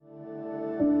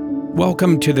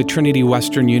Welcome to the Trinity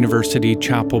Western University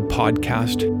Chapel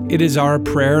Podcast. It is our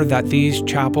prayer that these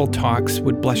chapel talks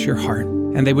would bless your heart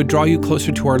and they would draw you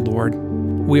closer to our Lord.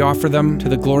 We offer them to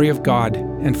the glory of God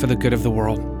and for the good of the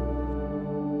world.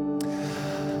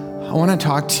 I want to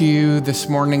talk to you this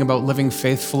morning about living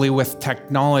faithfully with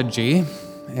technology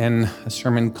in a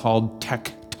sermon called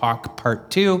Tech Talk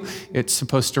Part 2. It's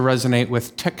supposed to resonate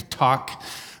with TikTok.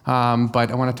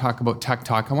 But I want to talk about tech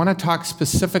talk. I want to talk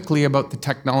specifically about the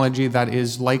technology that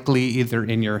is likely either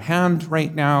in your hand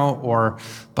right now or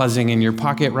buzzing in your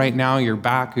pocket right now, your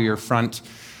back or your front.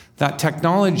 That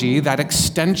technology, that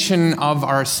extension of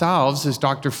ourselves, as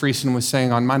Dr. Friesen was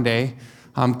saying on Monday,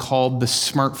 called the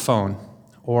smartphone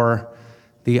or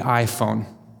the iPhone.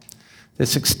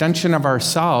 This extension of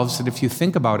ourselves that, if you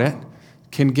think about it,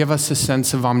 can give us a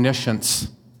sense of omniscience,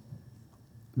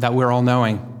 that we're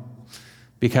all-knowing.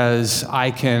 Because I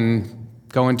can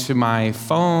go into my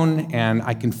phone and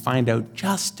I can find out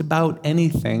just about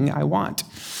anything I want.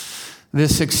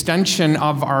 This extension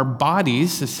of our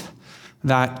bodies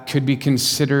that could be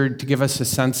considered to give us a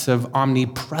sense of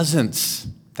omnipresence,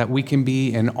 that we can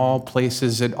be in all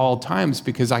places at all times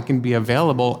because I can be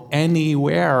available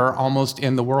anywhere almost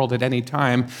in the world at any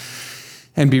time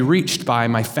and be reached by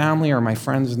my family or my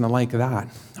friends and the like of that.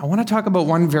 I want to talk about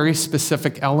one very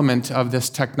specific element of this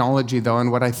technology, though,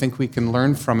 and what I think we can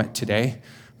learn from it today.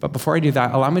 But before I do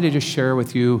that, allow me to just share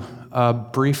with you a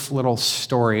brief little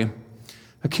story,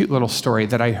 a cute little story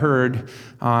that I heard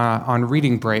on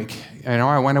reading break.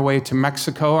 I went away to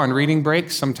Mexico on reading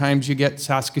break. Sometimes you get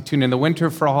Saskatoon in the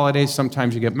winter for holidays.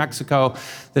 Sometimes you get Mexico.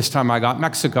 This time I got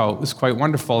Mexico. It was quite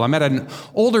wonderful. I met an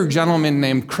older gentleman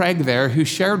named Craig there who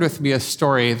shared with me a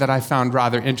story that I found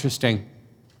rather interesting.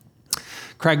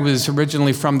 Craig was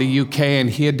originally from the UK, and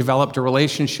he had developed a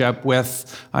relationship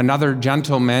with another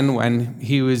gentleman when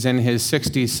he was in his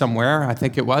 60s somewhere, I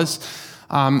think it was,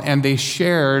 and they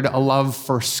shared a love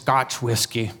for Scotch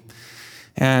whiskey.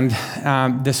 And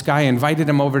this guy invited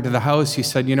him over to the house. He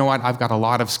said, you know what, I've got a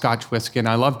lot of Scotch whiskey, and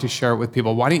I love to share it with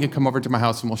people. Why don't you come over to my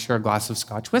house, and we'll share a glass of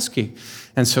Scotch whiskey?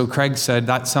 And so Craig said,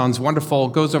 that sounds wonderful.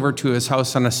 Goes over to his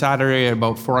house on a Saturday at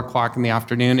about 4 o'clock in the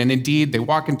afternoon. And indeed, they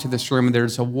walk into this room, and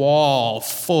there's a wall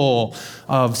full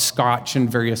of Scotch and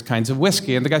various kinds of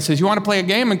whiskey. And the guy says, you want to play a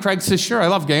game? And Craig says, sure, I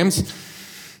love games.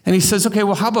 And he says, okay,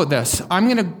 well, how about this? I'm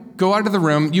going to go out of the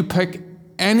room. You pick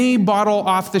any bottle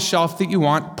off the shelf that you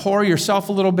want, pour yourself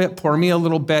a little bit, pour me a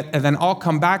little bit, and then I'll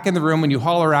come back in the room when you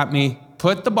holler at me,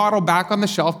 put the bottle back on the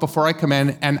shelf before I come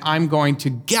in, and I'm going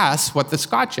to guess what the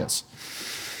Scotch is.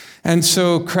 And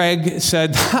so Craig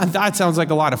said, that sounds like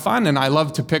a lot of fun, and I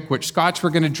love to pick which Scotch we're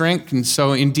going to drink, and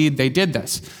so indeed they did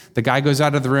this. The guy goes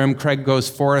out of the room, Craig goes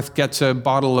forth, gets a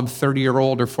bottle of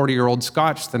 30-year-old or 40-year-old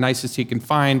Scotch, the nicest he can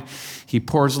find. He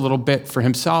pours a little bit for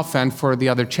himself and for the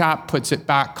other chap, puts it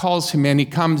back, calls him in, he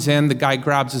comes in, the guy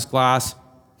grabs his glass,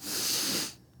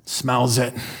 smells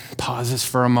it, pauses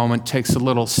for a moment, takes a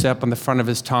little sip on the front of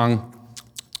his tongue,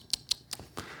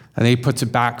 and then he puts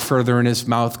it back further in his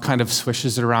mouth, kind of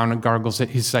swishes it around and gargles it.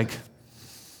 He's like,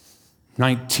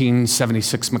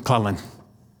 1976 McClellan,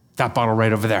 that bottle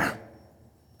right over there.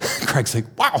 Craig's like,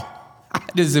 wow,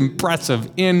 that is impressive,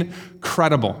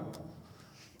 incredible.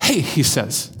 Hey, he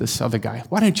says, this other guy,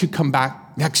 why don't you come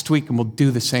back next week and we'll do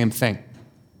the same thing?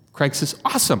 Craig says,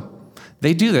 awesome.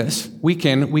 They do this week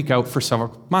in, week out for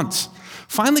several months.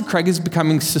 Finally, Craig is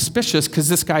becoming suspicious because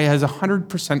this guy has a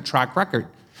 100% track record.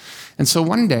 And so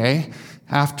one day,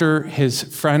 after his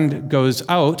friend goes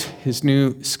out, his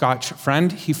new Scotch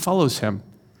friend, he follows him.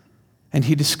 And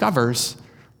he discovers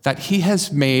that he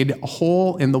has made a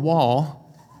hole in the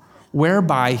wall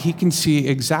whereby he can see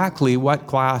exactly what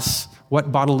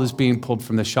bottle is being pulled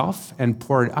from the shelf and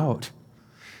poured out.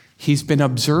 He's been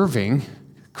observing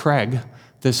Craig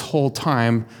this whole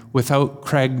time without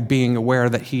Craig being aware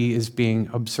that he is being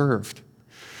observed.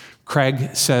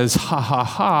 Craig says, ha, ha,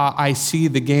 ha, I see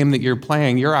the game that you're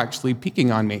playing. You're actually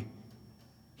peeking on me.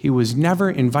 He was never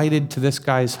invited to this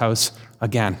guy's house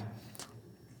again.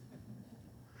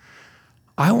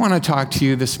 I want to talk to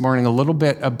you this morning a little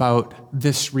bit about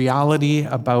this reality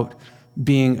about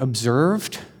being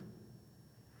observed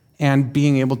and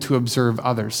being able to observe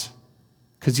others.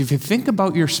 Because if you think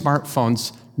about your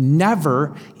smartphones,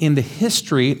 never in the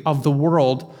history of the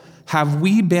world have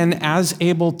we been as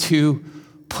able to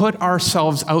put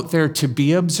ourselves out there to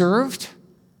be observed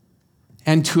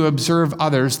and to observe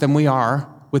others than we are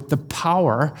with the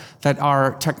power that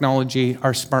our technology,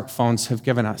 our smartphones have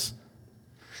given us.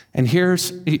 And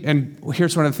here's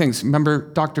one of the things. Remember,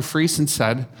 Dr. Friesen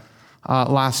said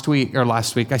last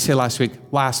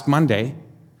Monday,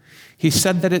 he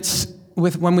said that it's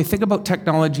when we think about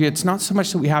technology, it's not so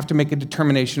much that we have to make a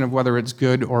determination of whether it's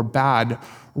good or bad.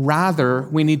 Rather,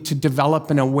 we need to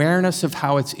develop an awareness of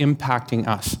how it's impacting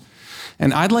us.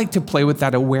 And I'd like to play with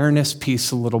that awareness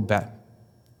piece a little bit,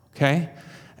 okay?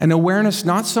 An awareness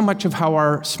not so much of how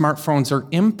our smartphones are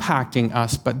impacting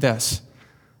us, but this.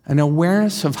 An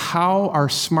awareness of how our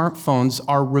smartphones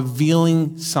are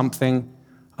revealing something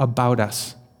about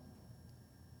us.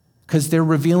 Because they're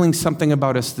revealing something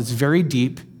about us that's very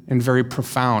deep and very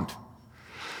profound.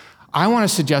 I want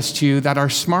to suggest to you that our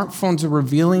smartphones are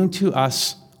revealing to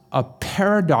us a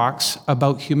paradox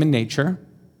about human nature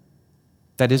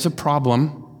that is a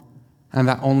problem and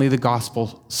that only the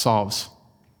gospel solves.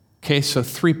 Okay, so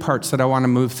 3 parts that I want to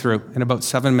move through in about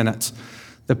 7 minutes.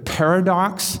 The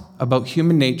paradox about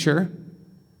human nature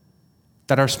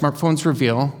that our smartphones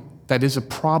reveal that is a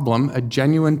problem, a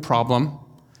genuine problem,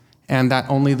 and that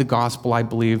only the gospel, I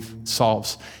believe,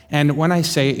 solves. And when I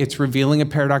say it's revealing a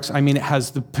paradox, I mean it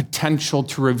has the potential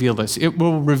to reveal this. It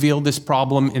will reveal this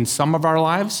problem in some of our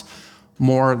lives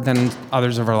more than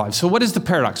others of our lives. So what is the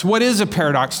paradox? What is a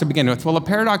paradox to begin with? Well, a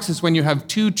paradox is when you have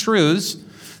 2 truths.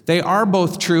 They are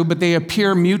both true, but they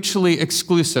appear mutually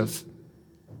exclusive.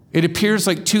 It appears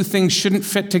like 2 things shouldn't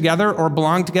fit together or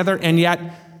belong together, and yet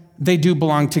they do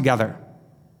belong together.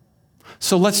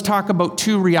 So let's talk about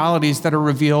 2 realities that are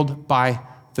revealed by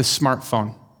the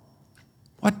smartphone.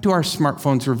 What do our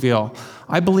smartphones reveal?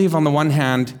 I believe on the one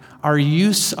hand, our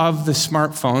use of the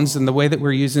smartphones and the way that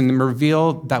we're using them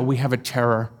reveal that we have a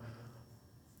terror,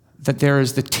 that there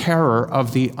is the terror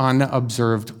of the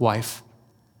unobserved life.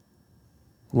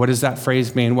 What does that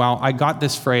phrase mean? Well, I got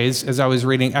this phrase as I was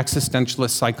reading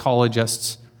existentialist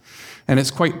psychologists. And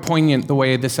it's quite poignant the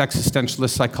way this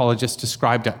existentialist psychologist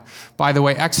described it. By the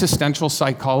way, existential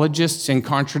psychologists, in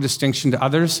contradistinction to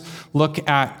others, look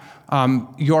at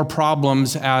your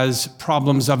problems as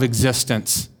problems of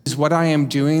existence. Is what I am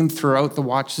doing throughout the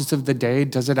watches of the day,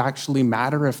 does it actually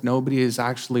matter if nobody is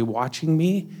actually watching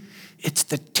me? It's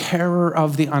the terror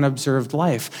of the unobserved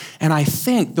life. And I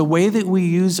think the way that we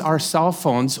use our cell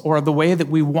phones, or the way that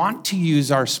we want to use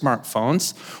our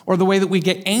smartphones, or the way that we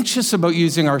get anxious about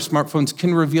using our smartphones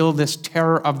can reveal this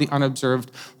terror of the unobserved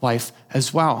life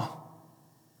as well.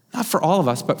 Not for all of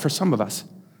us, but for some of us.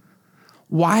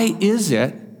 Why is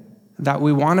it that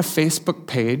we want a Facebook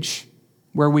page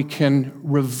where we can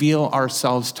reveal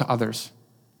ourselves to others?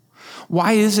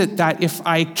 Why is it that if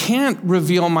I can't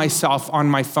reveal myself on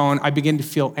my phone, I begin to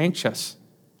feel anxious?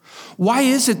 Why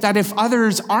is it that if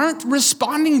others aren't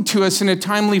responding to us in a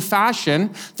timely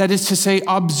fashion, that is to say,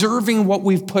 observing what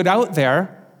we've put out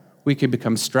there, we can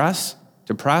become stressed,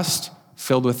 depressed,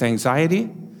 filled with anxiety?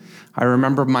 I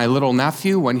remember my little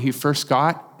nephew, when he first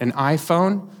got an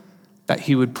iPhone, that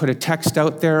he would put a text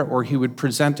out there or he would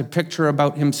present a picture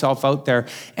about himself out there.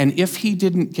 And if he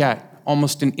didn't get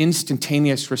almost an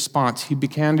instantaneous response, he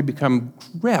began to become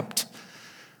gripped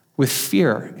with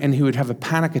fear and he would have a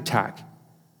panic attack.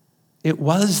 It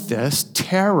was this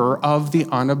terror of the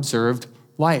unobserved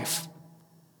life.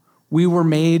 We were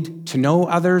made to know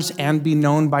others and be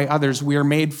known by others. We are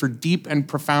made for deep and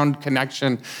profound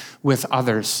connection with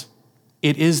others.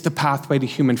 It is the pathway to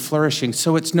human flourishing,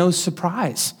 so it's no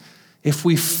surprise if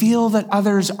we feel that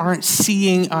others aren't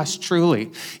seeing us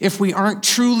truly, if we aren't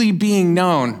truly being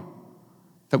known,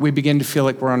 that we begin to feel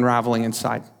like we're unraveling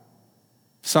inside.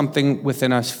 Something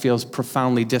within us feels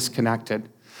profoundly disconnected.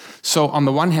 So on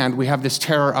the one hand, we have this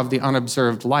terror of the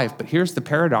unobserved life, but here's the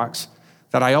paradox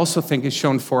that I also think is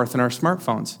shown forth in our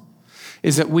smartphones,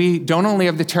 is that we don't only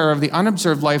have the terror of the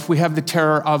unobserved life, we have the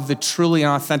terror of the truly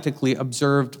and authentically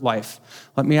observed life.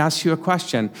 Let me ask you a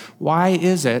question. Why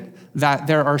is it that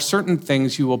there are certain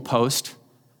things you will post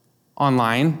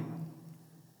online,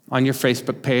 on your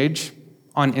Facebook page,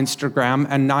 on Instagram,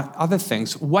 and not other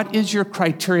things? What is your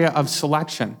criteria of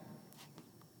selection?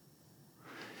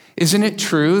 Isn't it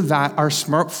true that our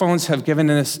smartphones have given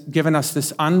us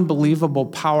this unbelievable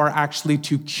power actually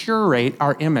to curate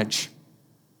our image?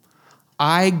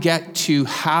 I get to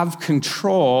have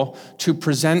control to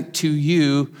present to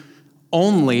you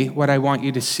only what I want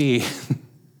you to see.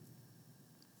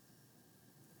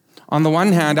 On the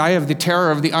one hand, I have the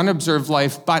terror of the unobserved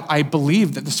life, but I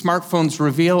believe that the smartphones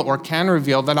reveal or can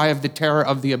reveal that I have the terror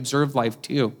of the observed life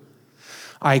too.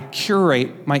 I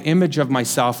curate my image of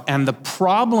myself, and the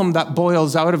problem that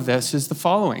boils out of this is the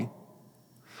following.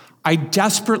 I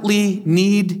desperately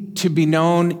need to be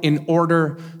known in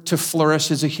order to flourish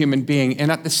as a human being.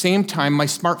 And at the same time, my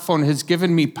smartphone has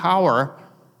given me power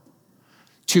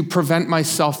to prevent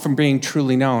myself from being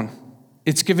truly known.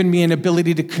 It's given me an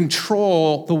ability to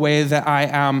control the way that I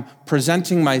am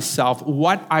presenting myself,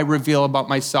 what I reveal about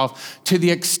myself, to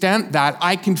the extent that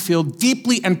I can feel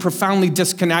deeply and profoundly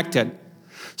disconnected.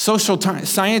 Social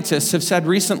scientists have said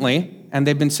recently, and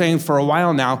they've been saying for a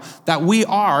while now, that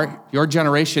your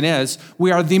generation is,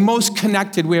 we are the most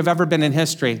connected we have ever been in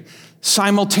history.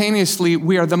 Simultaneously,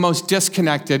 we are the most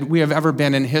disconnected we have ever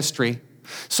been in history.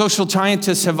 Social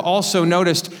scientists have also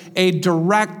noticed a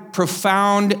direct,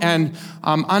 profound, and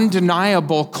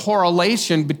undeniable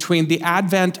correlation between the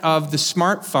advent of the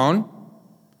smartphone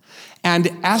and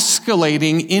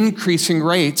escalating, increasing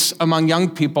rates among young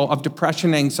people of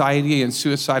depression, anxiety, and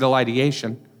suicidal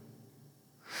ideation.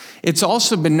 It's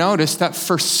also been noticed that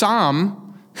for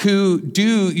some who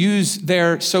do use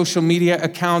their social media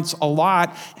accounts a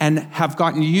lot and have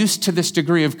gotten used to this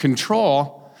degree of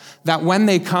control, that when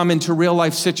they come into real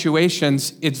life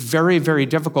situations, it's very, very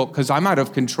difficult because I'm out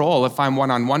of control if I'm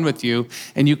one-on-one with you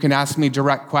and you can ask me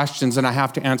direct questions and I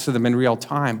have to answer them in real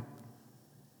time.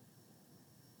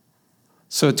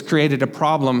 So it's created a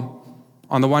problem.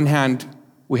 On the one hand,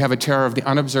 we have a terror of the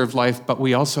unobserved life, but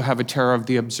we also have a terror of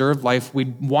the observed life. We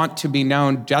want to be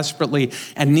known desperately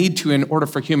and need to in order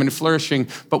for human flourishing,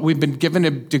 but we've been given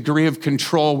a degree of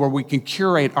control where we can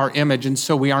curate our image, and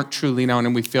so we aren't truly known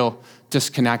and we feel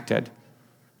disconnected.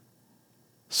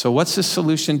 So what's the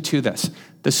solution to this?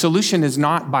 The solution is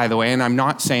not, by the way, and I'm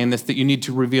not saying this, that you need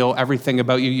to reveal everything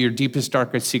about you, your deepest,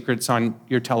 darkest secrets on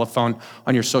your telephone,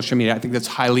 on your social media. I think that's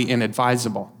highly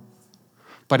inadvisable.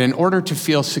 But in order to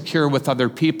feel secure with other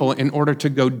people, in order to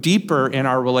go deeper in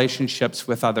our relationships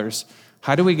with others,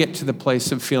 how do we get to the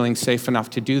place of feeling safe enough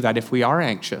to do that if we are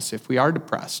anxious, if we are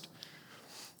depressed,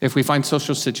 if we find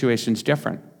social situations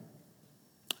different?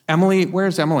 Emily,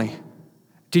 where's Emily?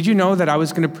 Did you know that I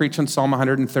was going to preach on Psalm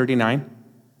 139? Yes.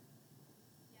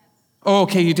 Oh,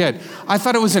 okay, you did. I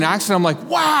thought it was an accident. I'm like,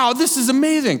 wow, this is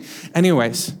amazing.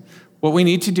 Anyways, what we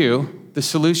need to do, the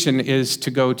solution is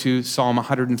to go to Psalm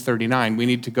 139. We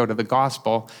need to go to the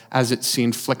gospel as it's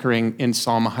seen flickering in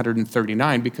Psalm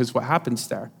 139, because what happens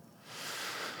there?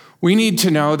 We need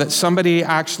to know that somebody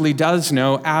actually does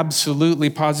know absolutely,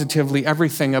 positively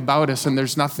everything about us, and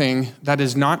there's nothing that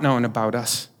is not known about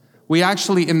us. We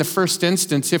actually, in the first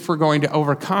instance, if we're going to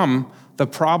overcome the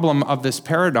problem of this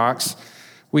paradox,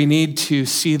 we need to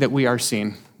see that we are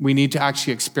seen. We need to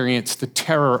actually experience the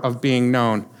terror of being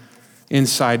known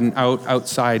inside and out,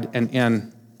 outside and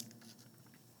in.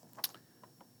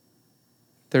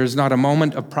 There's not a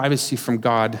moment of privacy from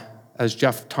God, as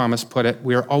Jeff Thomas put it.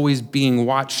 We are always being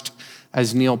watched,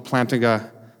 as Neil Plantinga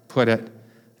put it.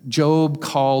 Job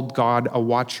called God a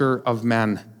watcher of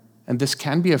men. And this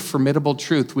can be a formidable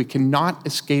truth. We cannot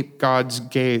escape God's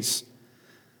gaze.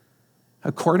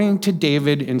 According to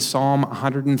David in Psalm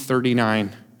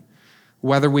 139,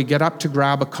 whether we get up to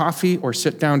grab a coffee or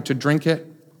sit down to drink it,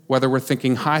 whether we're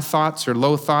thinking high thoughts or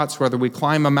low thoughts, whether we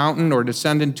climb a mountain or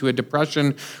descend into a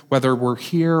depression, whether we're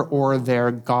here or there,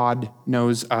 God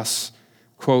knows us.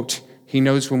 Quote, He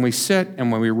knows when we sit and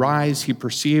when we rise. He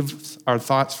perceives our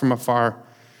thoughts from afar.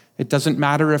 It doesn't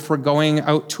matter if we're going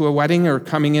out to a wedding or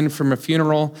coming in from a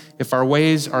funeral, if our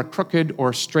ways are crooked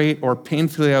or straight or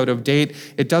painfully out of date.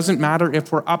 It doesn't matter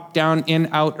if we're up, down, in,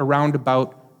 out, around,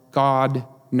 about. God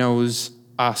knows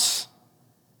us.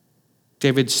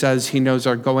 David says he knows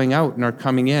our going out and our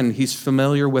coming in. He's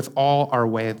familiar with all our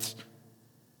ways.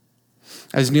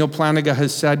 As Neil Plantinga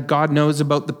has said, God knows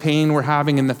about the pain we're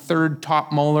having in the third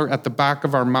top molar at the back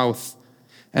of our mouth.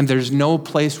 And there's no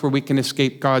place where we can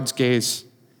escape God's gaze.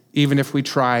 Even if we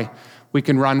try, we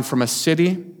can run from a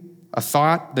city, a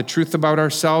thought, the truth about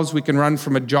ourselves. We can run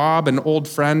from a job, an old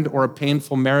friend, or a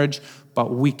painful marriage,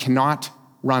 but we cannot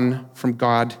run from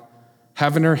God.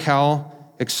 Heaven or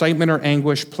hell, excitement or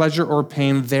anguish, pleasure or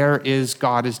pain, there is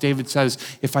God. As David says,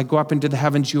 if I go up into the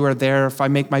heavens, you are there. If I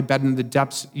make my bed in the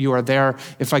depths, you are there.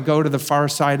 If I go to the far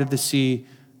side of the sea,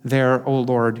 there, O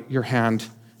Lord, your hand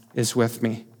is with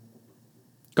me.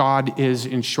 God is,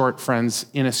 in short, friends,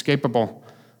 inescapable,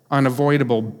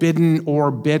 unavoidable, bidden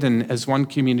or bidden, as one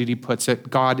community puts it.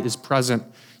 God is present.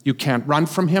 You can't run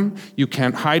from him. You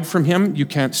can't hide from him. You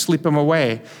can't sleep him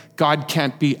away. God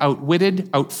can't be outwitted,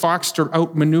 outfoxed, or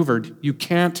outmaneuvered. You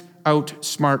can't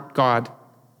outsmart God.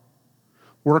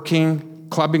 Working,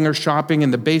 clubbing, or shopping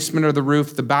in the basement or the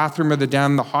roof, the bathroom or the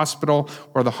den, the hospital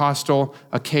or the hostel,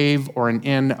 a cave or an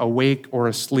inn, awake or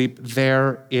asleep,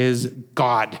 there is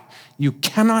God. You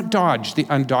cannot dodge the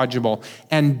undodgeable.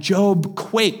 And Job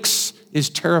quakes, is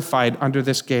terrified under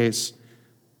this gaze.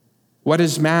 What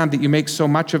is man that you make so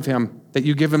much of him, that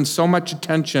you give him so much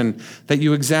attention, that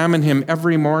you examine him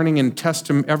every morning and test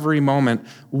him every moment?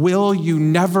 Will you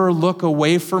never look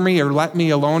away from me or let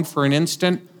me alone for an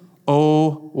instant,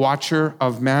 O watcher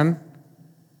of men?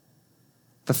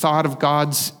 The thought of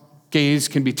God's gaze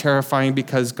can be terrifying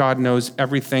because God knows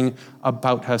everything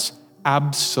about us,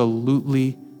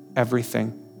 absolutely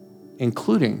everything,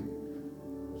 including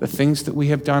the things that we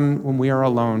have done when we are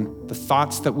alone, the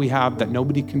thoughts that we have that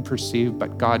nobody can perceive,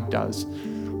 but God does,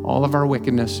 all of our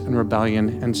wickedness and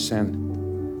rebellion and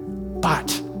sin.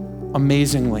 But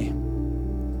amazingly,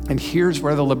 and here's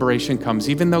where the liberation comes,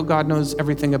 even though God knows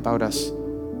everything about us,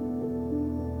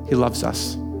 he loves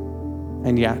us,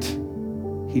 and yet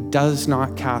he does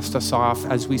not cast us off,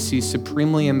 as we see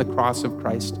supremely in the cross of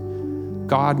Christ.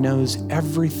 God knows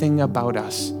everything about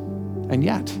us, and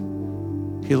yet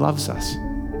he loves us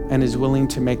and is willing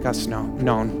to make us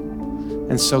known.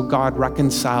 And so God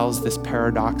reconciles this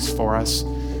paradox for us,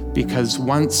 because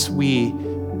once we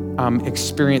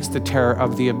experience the terror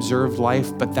of the observed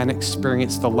life, but then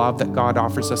experience the love that God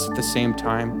offers us at the same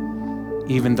time,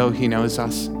 even though he knows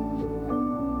us,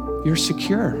 you're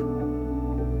secure.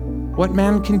 What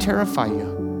man can terrify you?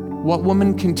 What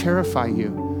woman can terrify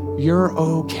you? You're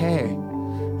okay.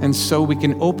 And so we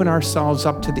can open ourselves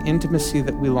up to the intimacy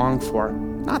that we long for.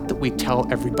 Not that we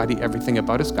tell everybody everything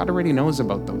about us. God already knows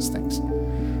about those things.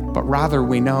 But rather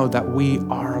we know that we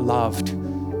are loved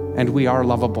and we are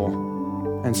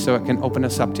lovable. And so it can open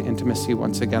us up to intimacy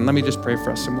once again. Let me just pray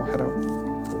for us and we'll head out.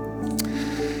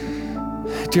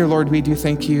 Dear Lord, we do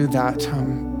thank you that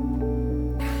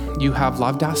you have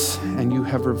loved us and you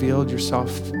have revealed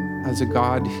yourself as a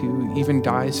God who even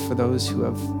dies for those who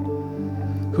have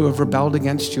rebelled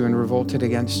against you and revolted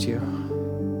against you.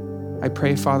 I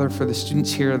pray, Father, for the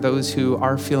students here, those who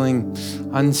are feeling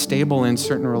unstable in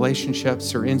certain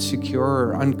relationships or insecure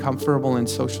or uncomfortable in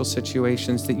social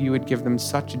situations, that you would give them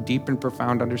such a deep and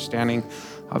profound understanding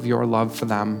of your love for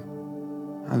them,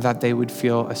 and that they would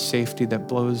feel a safety that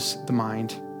blows the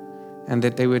mind, and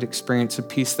that they would experience a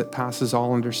peace that passes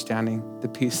all understanding, the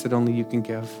peace that only you can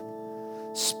give.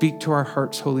 Speak to our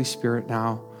hearts, Holy Spirit,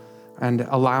 now, and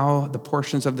allow the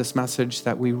portions of this message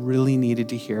that we really needed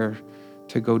to hear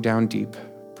to go down deep.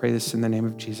 Pray this in the name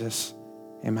of Jesus.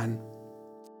 Amen.